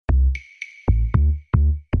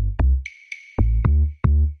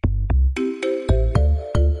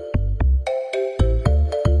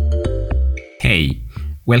Hey,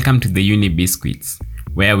 welcome to the Uni Biscuits,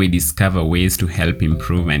 where we discover ways to help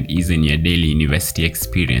improve and ease in your daily university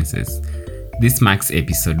experiences. This marks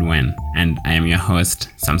episode 1, and I am your host,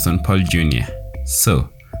 Samson Paul Jr. So,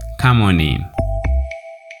 come on in.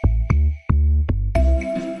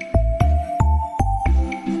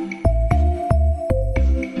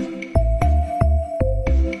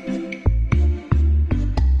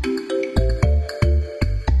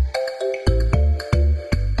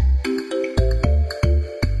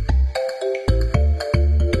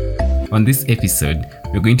 On this episode,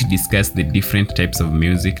 we're going to discuss the different types of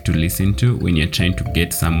music to listen to when you're trying to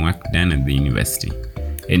get some work done at the university.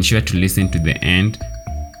 Ensure to listen to the end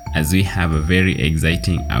as we have a very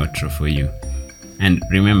exciting outro for you. And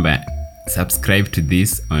remember, subscribe to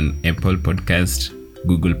this on Apple Podcast,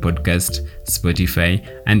 Google Podcast, Spotify,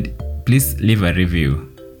 and please leave a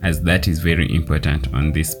review as that is very important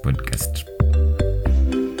on this podcast.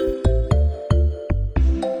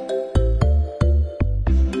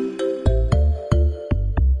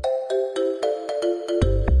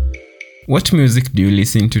 What music do you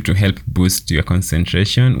listen to help boost your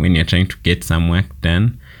concentration when you're trying to get some work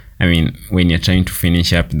done? When you're trying to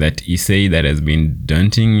finish up that essay that has been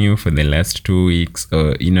daunting you for the last 2 weeks,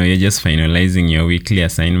 or you're just finalizing your weekly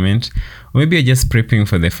assignment, or maybe you're just prepping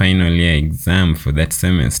for the final year exam for that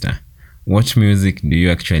semester. What music do you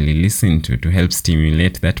actually listen to help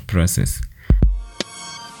stimulate that process?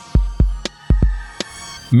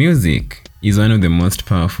 Music is one of the most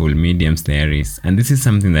powerful mediums there is, and this is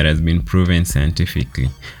something that has been proven scientifically.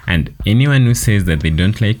 And anyone who says that they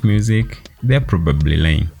don't like music, they're probably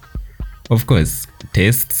lying. Of course,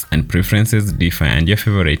 tastes and preferences differ, and your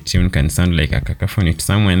favorite tune can sound like a cacophony to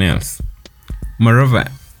someone else. Moreover,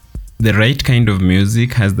 the right kind of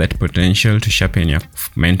music has that potential to sharpen your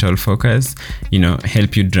mental focus,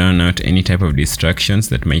 help you drown out any type of distractions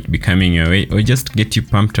that might be coming your way, or just get you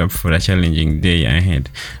pumped up for a challenging day ahead.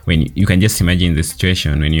 When you can just imagine the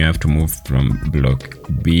situation when you have to move from block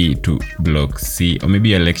B to block C, or maybe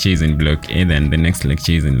your lecture is in block A, then the next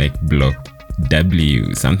lecture is in block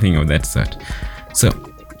W, something of that sort. So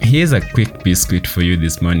here's a quick biscuit for you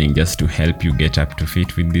this morning just to help you get up to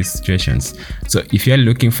fit with these situations. So if you're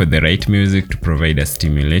looking for the right music to provide a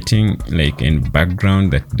stimulating and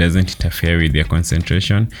background that doesn't interfere with your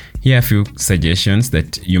concentration, here are a few suggestions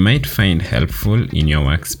that you might find helpful in your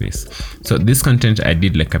workspace. So this content, I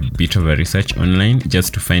did a bit of a research online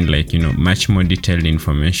just to find much more detailed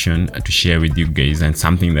information to share with you guys, and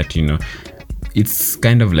something that it's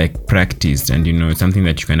kind of practiced, and something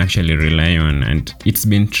that you can actually rely on, and it's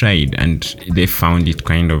been tried and they found it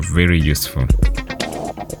kind of very useful.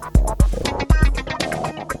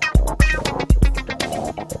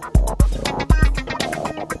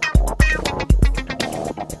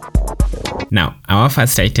 Now, our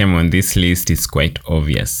first item on this list is quite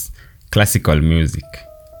obvious: classical music.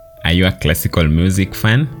 Are you a classical music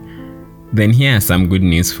fan? Then here are some good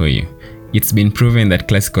news for you. It's been proven that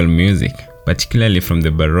classical music, particularly from the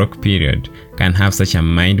Baroque period, can have such a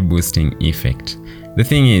mind-boosting effect. The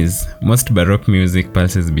thing is, most Baroque music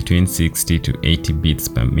pulses between 60 to 80 beats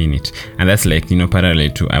per minute, and that's parallel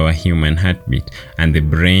to our human heartbeat and the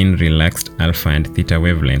brain relaxed alpha and theta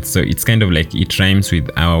wavelengths. So it's kind of it rhymes with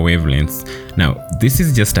our wavelengths. Now, this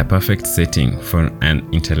is just a perfect setting for an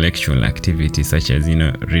intellectual activity such as,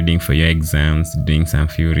 reading for your exams, doing some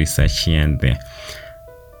few research here and there.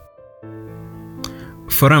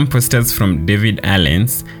 Forum posters from David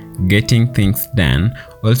Allen's Getting Things Done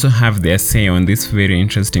also have their say on this very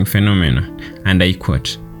interesting phenomenon, and I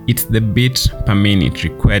quote, "It's the beat per minute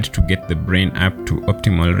required to get the brain up to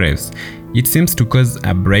optimal revs. It seems to cause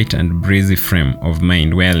a bright and breezy frame of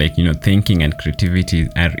mind where thinking and creativity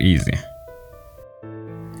are easy."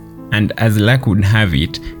 And as luck would have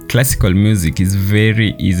it, classical music is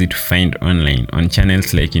very easy to find online on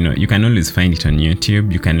channels you can always find it on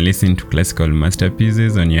YouTube. You can listen to classical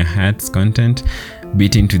masterpieces on your heart's content,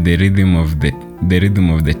 beat into the rhythm of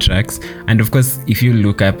the tracks. And of course, if you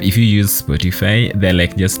use Spotify, they're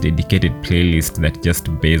just dedicated playlists that just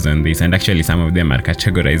based on this, and actually some of them are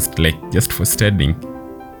categorized just for studying.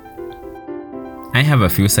 I have a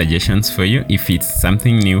few suggestions for you if it's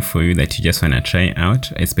something new for you that you just want to try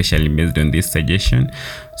out, especially based on this suggestion.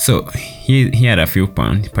 So here are a few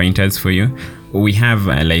pointers for you. We have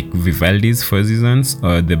Vivaldi's Four Seasons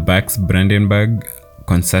or the Bach's Brandenburg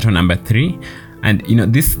Concerto No. 3. And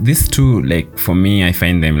these two, for me, I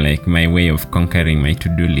find them my way of conquering my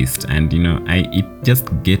to-do list, and it just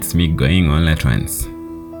gets me going all at once.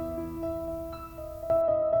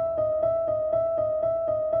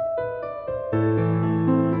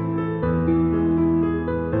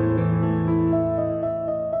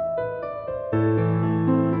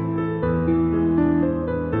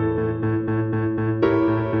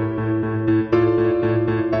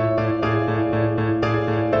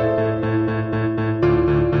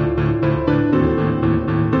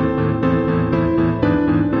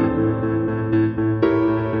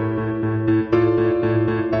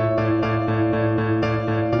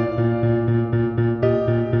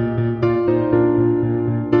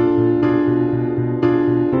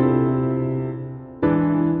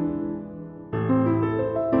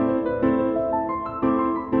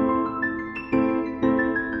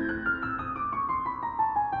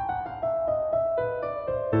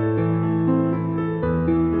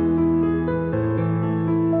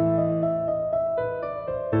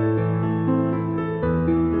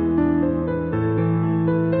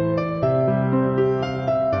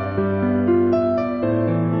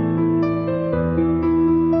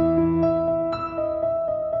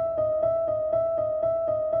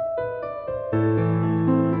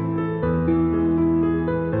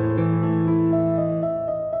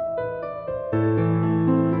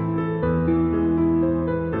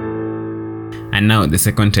 And now the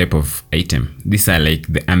second type of item, these are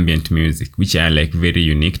like the ambient music, which are like very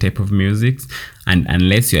unique type of musics. And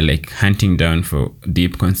unless you're like hunting down for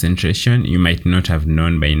deep concentration, you might not have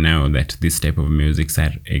known by now that this type of musics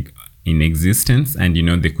are in existence, and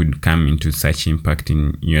they could come into such impact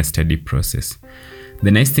in your study process. The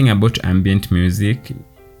nice thing about ambient music,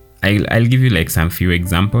 I'll give you like some few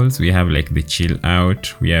examples. We have like the chill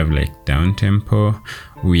out, we have like down tempo,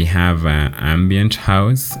 we have ambient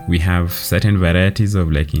house, we have certain varieties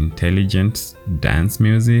of like intelligent dance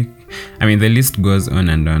music. I mean, the list goes on,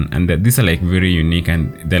 and these are like very unique,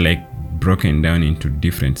 and they're like broken down into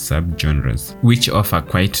different subgenres, which offer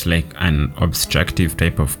quite like an obstructive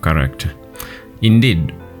type of character.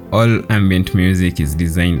 Indeed, all ambient music is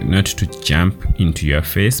designed not to jump into your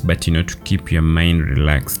face, but to keep your mind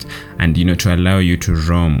relaxed, and to allow you to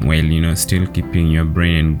roam while still keeping your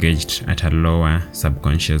brain engaged at a lower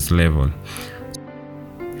subconscious level.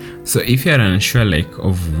 So if you're unsure like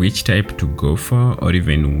of which type to go for, or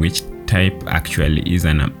even which type actually is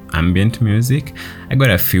an ambient music, I got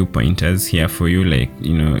a few pointers here for you,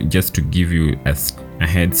 like just to give you a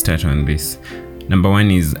head start on this. Number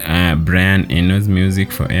one is Brian Eno's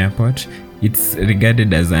music for airport. It's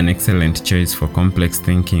regarded as an excellent choice for complex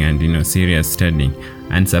thinking and serious studying.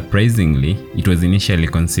 And surprisingly, it was initially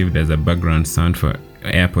conceived as a background sound for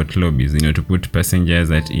airport lobbies, to put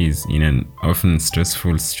passengers at ease in an often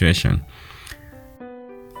stressful situation.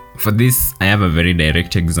 For this, I have a very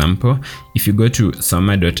direct example. If you go to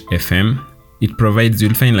soma.fm,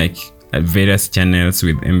 you'll find like various channels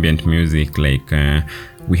with ambient music, like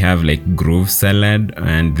we have like Groove Salad,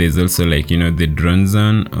 and there's also like the Drone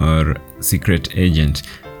Zone or Secret Agent.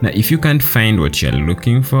 Now if you can't find what you're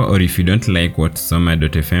looking for, or if you don't like what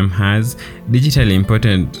soma.fm has, Digitally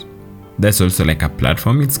Imported, that's also like a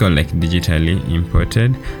platform. It's called like Digitally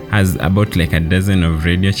Imported, has about like a dozen of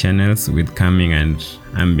radio channels with calming and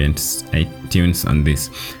ambient tunes on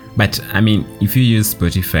this. But I mean, if you use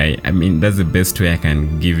Spotify, I mean, that's the best way I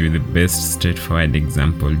can give you the best straightforward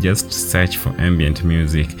example. Just search for ambient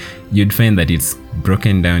music. You'd find that it's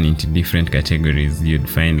broken down into different categories. You'd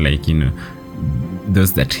find like,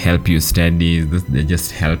 those that help you study, those that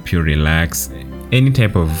just help you relax, any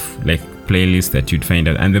type of like playlist that you'd find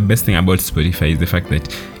out. And the best thing about Spotify is the fact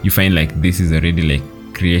that you find like this is already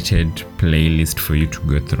like created playlist for you to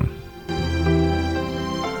go through.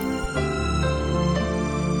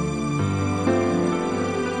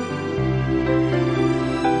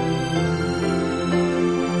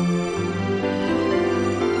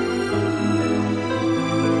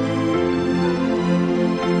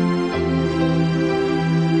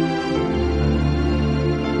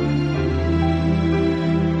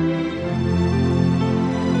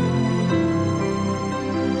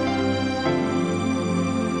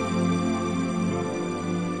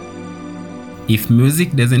 If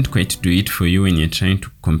music doesn't quite do it for you when you're trying to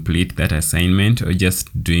complete that assignment, or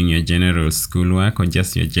just doing your general schoolwork, or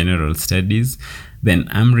just your general studies, then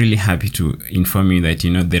I'm really happy to inform you that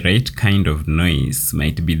the right kind of noise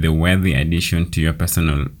might be the worthy addition to your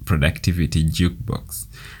personal productivity jukebox.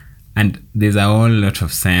 And there's a whole lot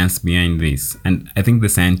of science behind this, and I think the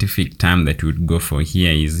scientific term that we would go for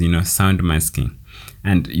here is sound masking.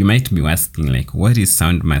 And you might be asking, like, what is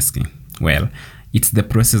sound masking? Well, it's the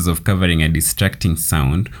process of covering a distracting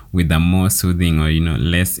sound with a more soothing or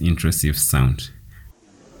less intrusive sound.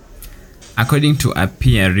 According to a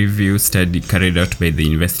peer review study carried out by the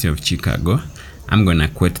University of Chicago, I'm gonna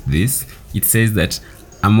quote this. It says that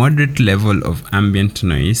a moderate level of ambient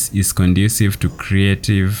noise is conducive to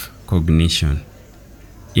creative cognition.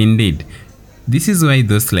 Indeed, this is why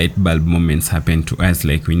those light bulb moments happen to us,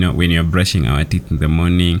 like when you're brushing our teeth in the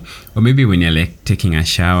morning, or maybe when you're like taking a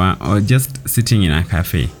shower, or just sitting in a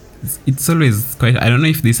cafe. It's always quite, I don't know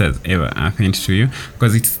if this has ever happened to you,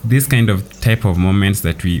 because it's this kind of type of moments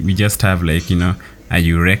that we just have like, a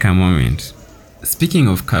eureka moment. Speaking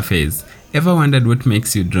of cafes, ever wondered what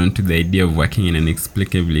makes you drawn to the idea of working in an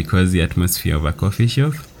inexplicably cozy atmosphere of a coffee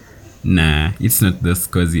shop? Nah, it's not those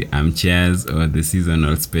cozy armchairs or the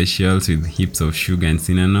seasonal specials with heaps of sugar and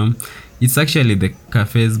cinnamon. It's actually the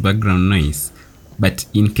cafe's background noise. But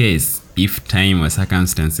in case, if time or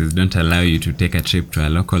circumstances don't allow you to take a trip to a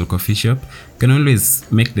local coffee shop, you can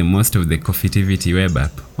always make the most of the Coffeetivity web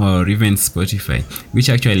app, or even Spotify, which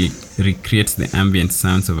actually recreates the ambient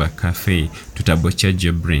sounds of a cafe to turbocharge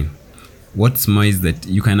your brain. What's more is that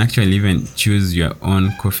you can actually even choose your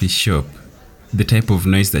own coffee shop, the type of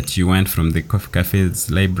noise that you want from the coffee cafe's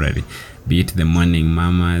library, be it the morning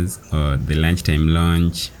mamas, or the lunchtime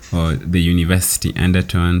lounge, or the university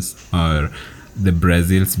undertones, or the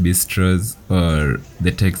Brazil's bistros, or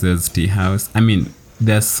the Texas tea house. I mean,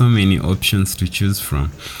 there are so many options to choose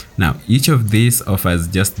from. Now, each of these offers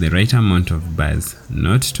just the right amount of buzz,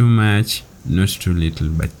 not too much, not too little,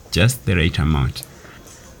 but just the right amount.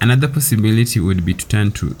 Another possibility would be to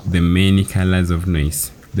turn to the many colors of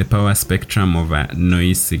noise, the power spectrum of a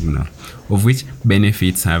noise signal, of which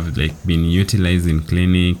benefits have been utilized in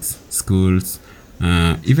clinics, schools,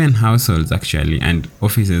 even households actually, and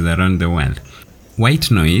offices around the world.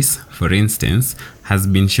 White noise, for instance, has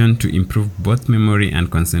been shown to improve both memory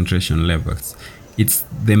and concentration levels. It's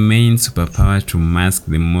the main superpower to mask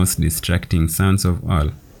the most distracting sounds of all,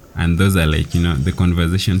 and those are the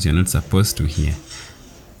conversations you're not supposed to hear.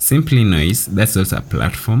 Simply Noise, that's also a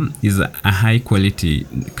platform, is a high quality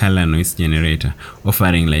color noise generator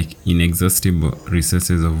offering inexhaustible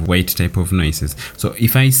resources of white type of noises. So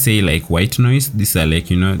if I say white noise, these are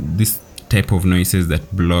this type of noises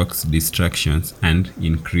that blocks distractions and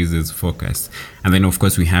increases focus. And then of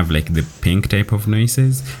course we have the pink type of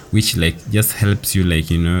noises, which just helps you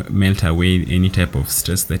melt away any type of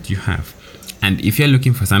stress that you have. And if you're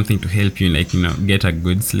looking for something to help you get a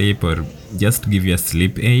good sleep or just give you a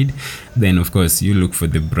sleep aid, then of course you look for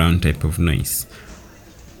the brown type of noise.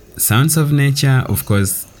 Sounds of nature, of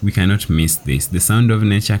course, we cannot miss this. The sound of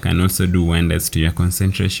nature can also do wonders to your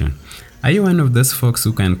concentration. Are you one of those folks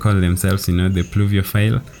who can call themselves the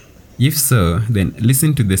pluviophile? If so, then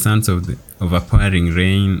listen to the sounds of a pouring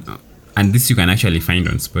rain. And this you can actually find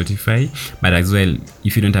on Spotify, but as well,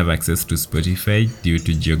 if you don't have access to Spotify due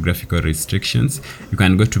to geographical restrictions, you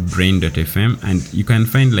can go to brain.fm and you can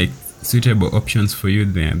find suitable options for you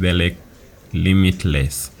there. They're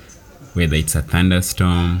limitless, whether it's a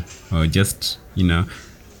thunderstorm or just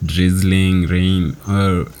drizzling rain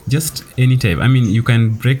or just any type. I mean, you can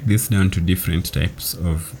break this down to different types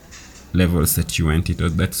of levels that you want it or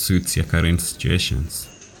that suits your current situations.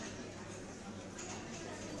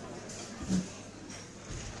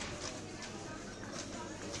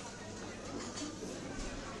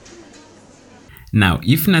 Now,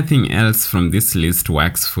 if nothing else from this list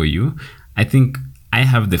works for you, I think I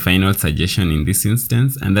have the final suggestion in this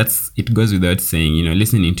instance, and it goes without saying,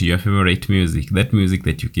 listening to your favorite music, that music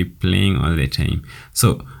that you keep playing all the time.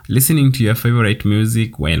 So listening to your favorite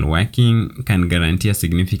music while working can guarantee a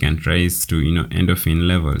significant rise to, endorphin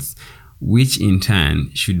levels, which in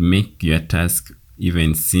turn should make your task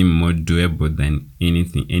even seem more doable than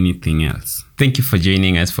anything else. Thank you for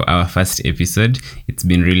joining us for our first episode. It's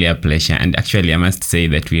been really a pleasure, and actually I must say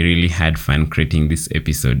that we really had fun creating this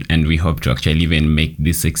episode, and we hope to actually even make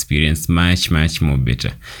this experience much more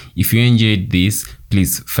better. If you enjoyed this,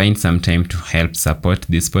 please find some time to help support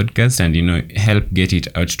this podcast and help get it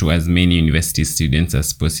out to as many university students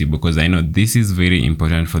as possible, because I know this is very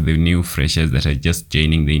important for the new freshers that are just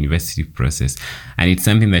joining the university process, and it's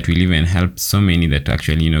something that will even help so many that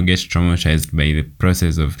actually get traumatized by the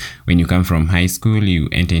process of when you come from high school, you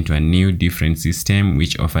enter into a new different system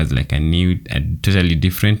which offers a totally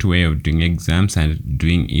different way of doing exams and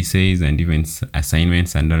doing essays and even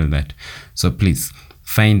assignments and all that. So please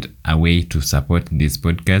find a way to support this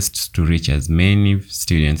podcast to reach as many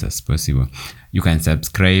students as possible. You can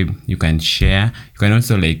subscribe, you can share, you can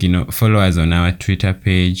also follow us on our Twitter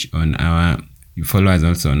page, follow us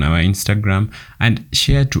also on our Instagram, and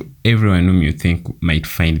share to everyone whom you think might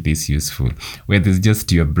find this useful. Whether it's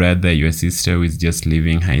just your brother, your sister who is just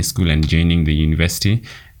leaving high school and joining the university,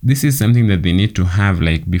 this is something that they need to have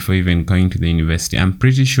before even going to the university. I'm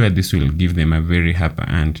pretty sure this will give them a very happy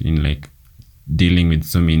hand in dealing with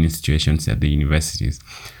so many situations at the universities.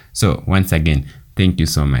 So once again, thank you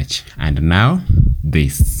so much. And now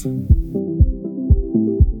this.